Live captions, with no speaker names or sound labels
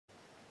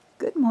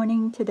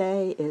morning.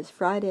 Today is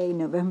Friday,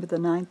 November the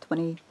 9th,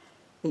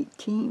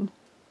 2018.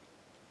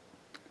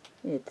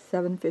 It's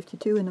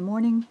 7:52 in the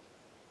morning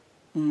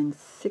and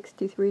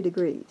 63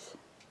 degrees.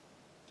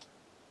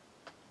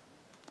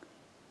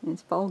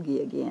 It's foggy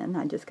again.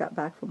 I just got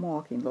back from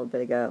walking a little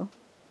bit ago.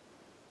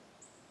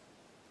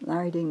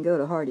 Larry didn't go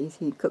to Hardee's.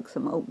 He cooked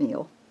some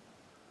oatmeal.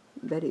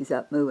 Betty's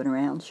up moving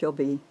around.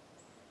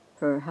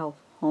 Her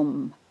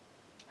home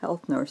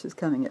health nurse is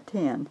coming at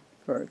 10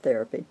 for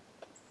therapy.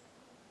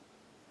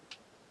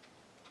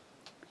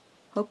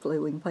 Hopefully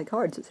we can play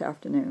cards this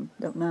afternoon.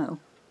 Don't know.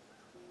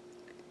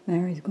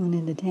 Larry's going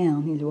into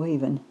town. He's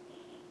waving.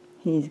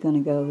 He's going to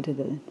go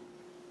to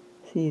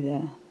see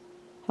the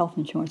health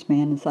insurance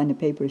man and sign the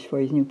papers for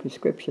his new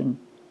prescription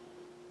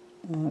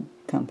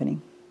company.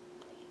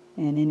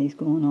 And then he's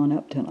going on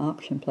up to an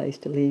auction place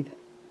to leave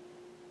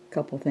a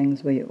couple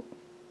things we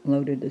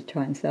loaded to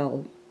try and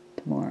sell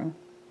tomorrow.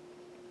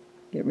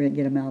 Get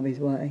them out of his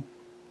way.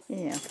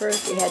 Yeah,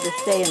 first he had to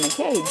stay in the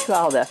cage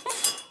while the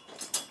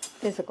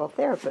physical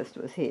therapist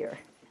was here.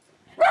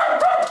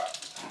 Oh,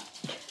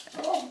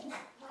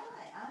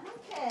 hi, I'm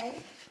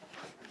okay.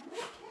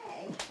 I'm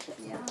okay.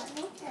 Yeah,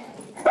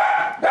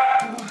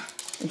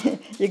 I'm okay.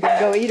 You gonna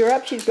go eat her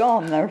up? She's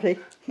gone, Murphy.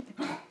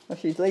 Well,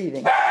 she's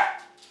leaving. Yeah.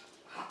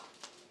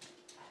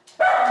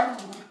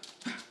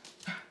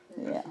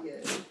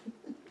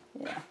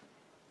 Yeah.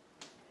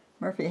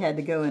 Murphy had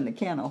to go in the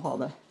kennel while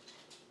the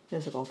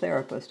physical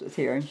therapist was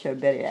here and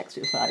showed Betty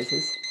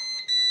exercises.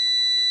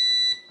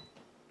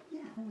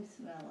 Yeah, we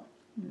smell it.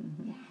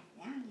 Mm-hmm. Yeah,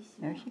 now you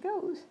smell There she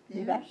goes.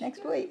 Be back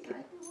next week.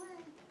 Right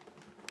away.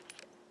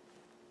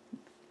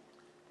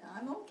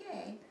 I'm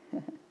okay.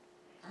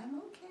 I'm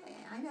okay.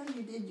 I know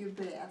you did your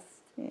best.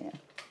 Yeah.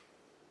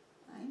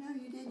 I know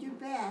you did your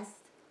best.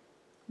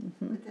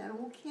 Mm-hmm. But that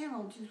old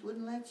kennel just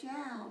wouldn't let you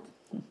out.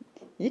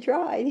 He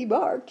tried. He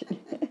barked.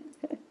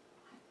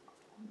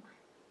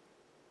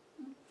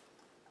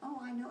 Oh,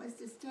 I know, it's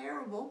just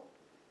terrible.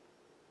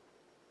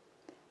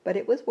 But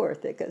it was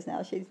worth it because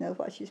now she knows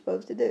what she's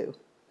supposed to do.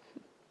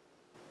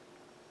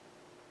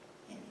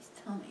 And his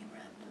tummy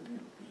rubbed a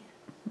little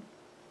bit.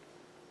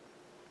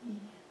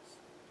 Yes.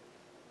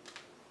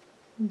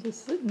 I'm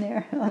just sitting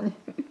there,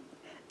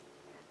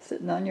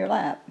 sitting on your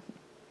lap.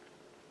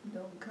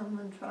 Don't come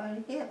and try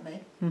to hit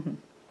me. Mm-hmm.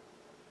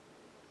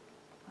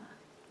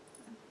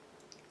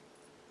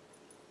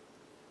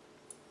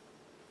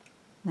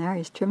 Now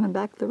he's trimming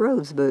back the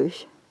rose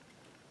bush.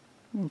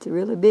 It's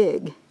really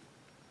big.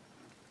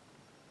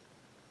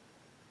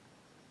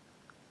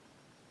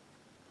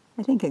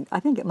 I think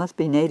it must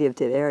be native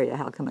to the area.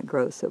 How come it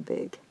grows so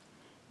big?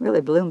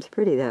 Really blooms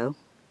pretty though.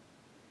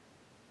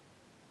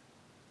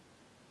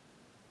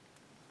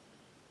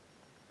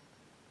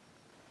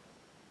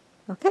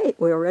 Okay,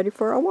 we're ready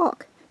for our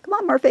walk. Come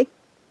on, Murphy.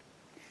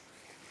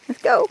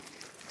 Let's go.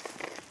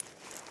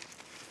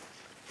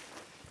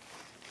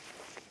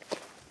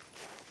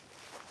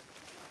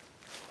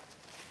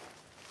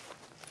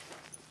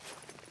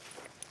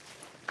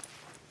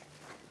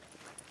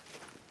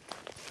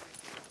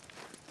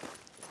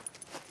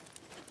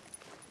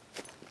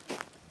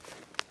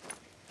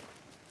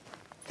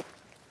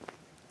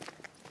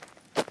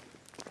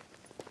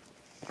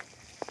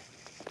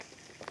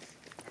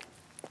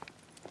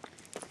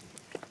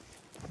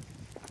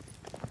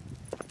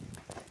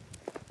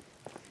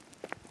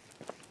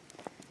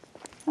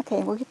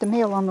 Okay, we'll get the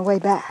meal on the way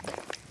back.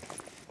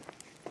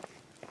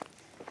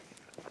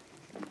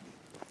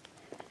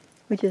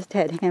 We just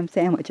had ham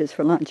sandwiches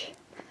for lunch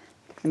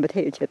and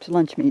potato chips,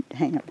 lunch meat,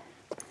 ham.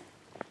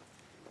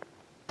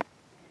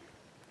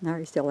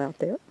 Larry's still out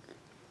there.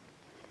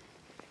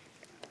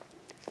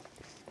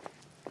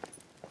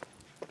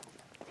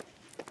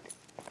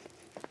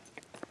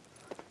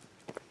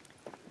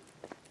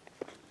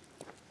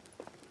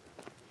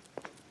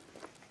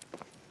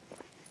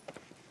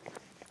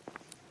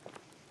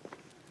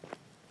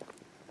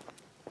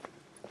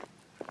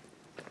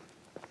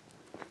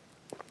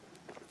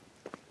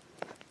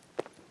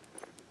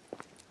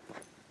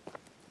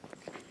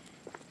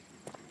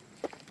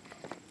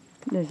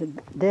 There's a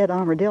dead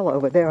armadillo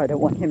over there I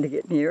don't want him to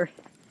get near.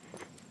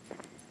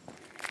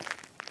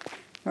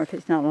 Or if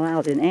he's not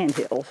allowed in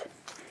anthills.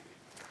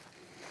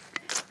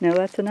 No,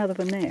 that's another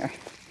one there.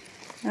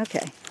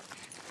 Okay.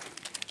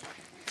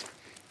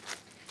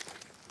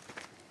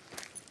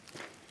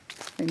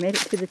 We made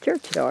it to the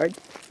churchyard.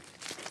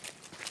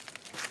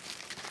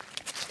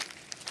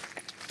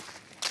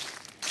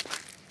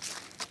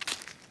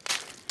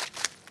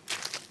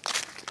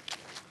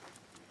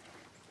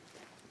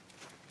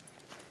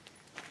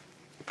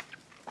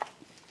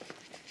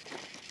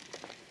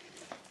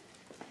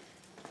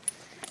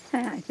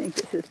 I think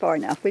this is far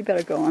enough. We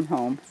better go on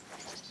home.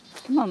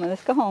 Come on,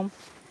 let's go home.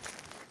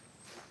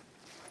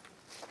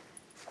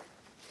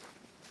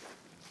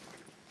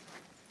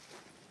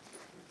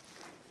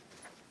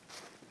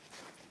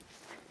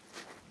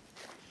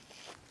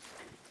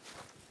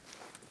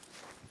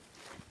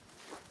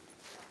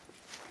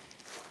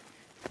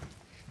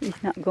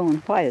 He's not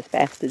going quite as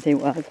fast as he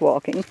was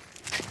walking.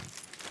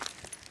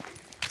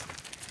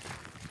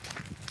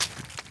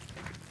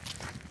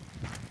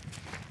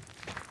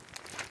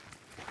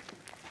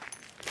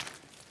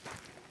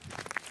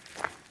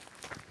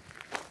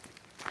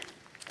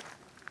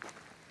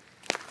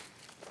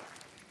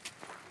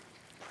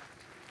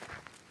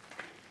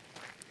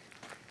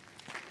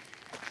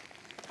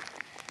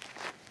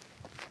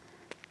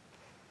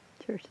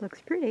 Church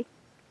looks pretty.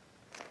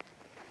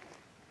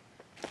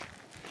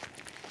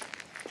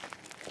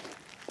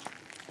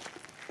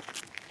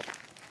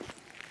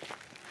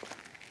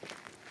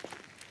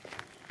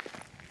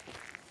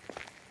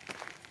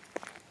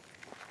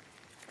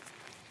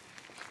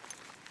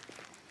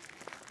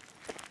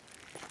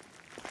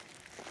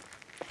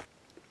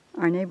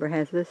 Our neighbor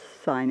has this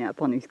sign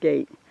up on his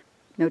gate: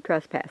 no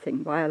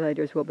trespassing.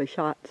 Violators will be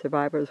shot,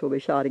 survivors will be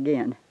shot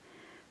again.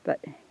 But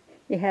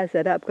he has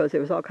that up because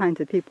there was all kinds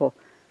of people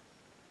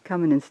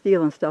coming and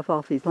stealing stuff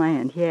off his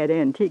land. He had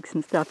antiques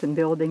and stuff in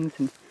buildings,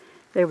 and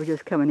they were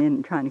just coming in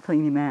and trying to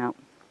clean him out.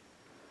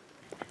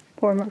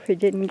 Poor Murphy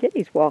didn't get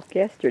his walk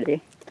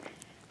yesterday.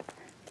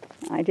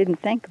 I didn't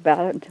think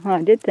about it until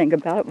I did think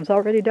about it. It was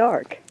already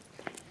dark.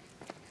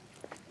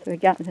 So he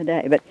got it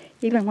today. But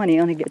even when he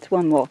only gets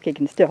one walk, he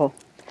can still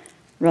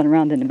run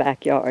around in the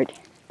backyard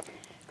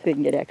so he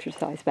can get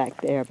exercise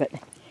back there. But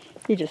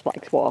he just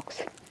likes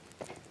walks.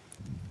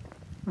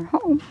 We're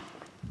home.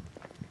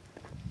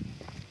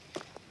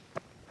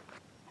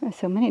 There's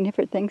so many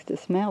different things to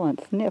smell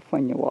and sniff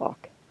when you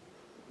walk.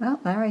 Well,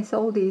 Larry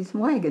sold his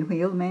wagon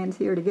wheel. The man's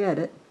here to get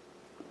it.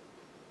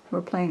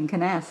 We're playing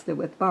canasta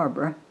with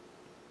Barbara.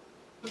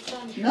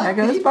 There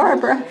goes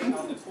Barbara.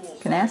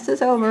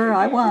 Canasta's over.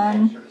 I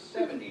won.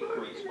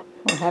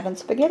 We're having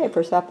spaghetti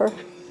for supper.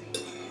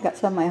 Got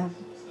some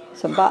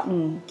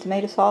button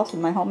tomato sauce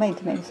and my homemade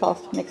tomato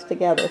sauce mixed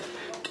together.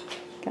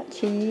 Got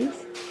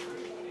cheese,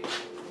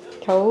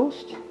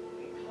 toast.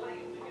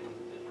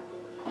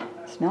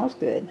 Smells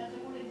good.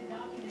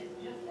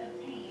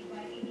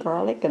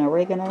 Garlic and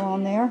oregano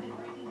on there.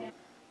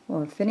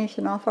 We're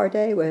finishing off our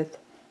day with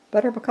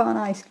butter pecan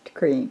ice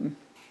cream.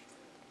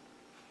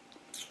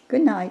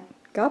 Good night.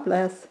 God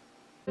bless.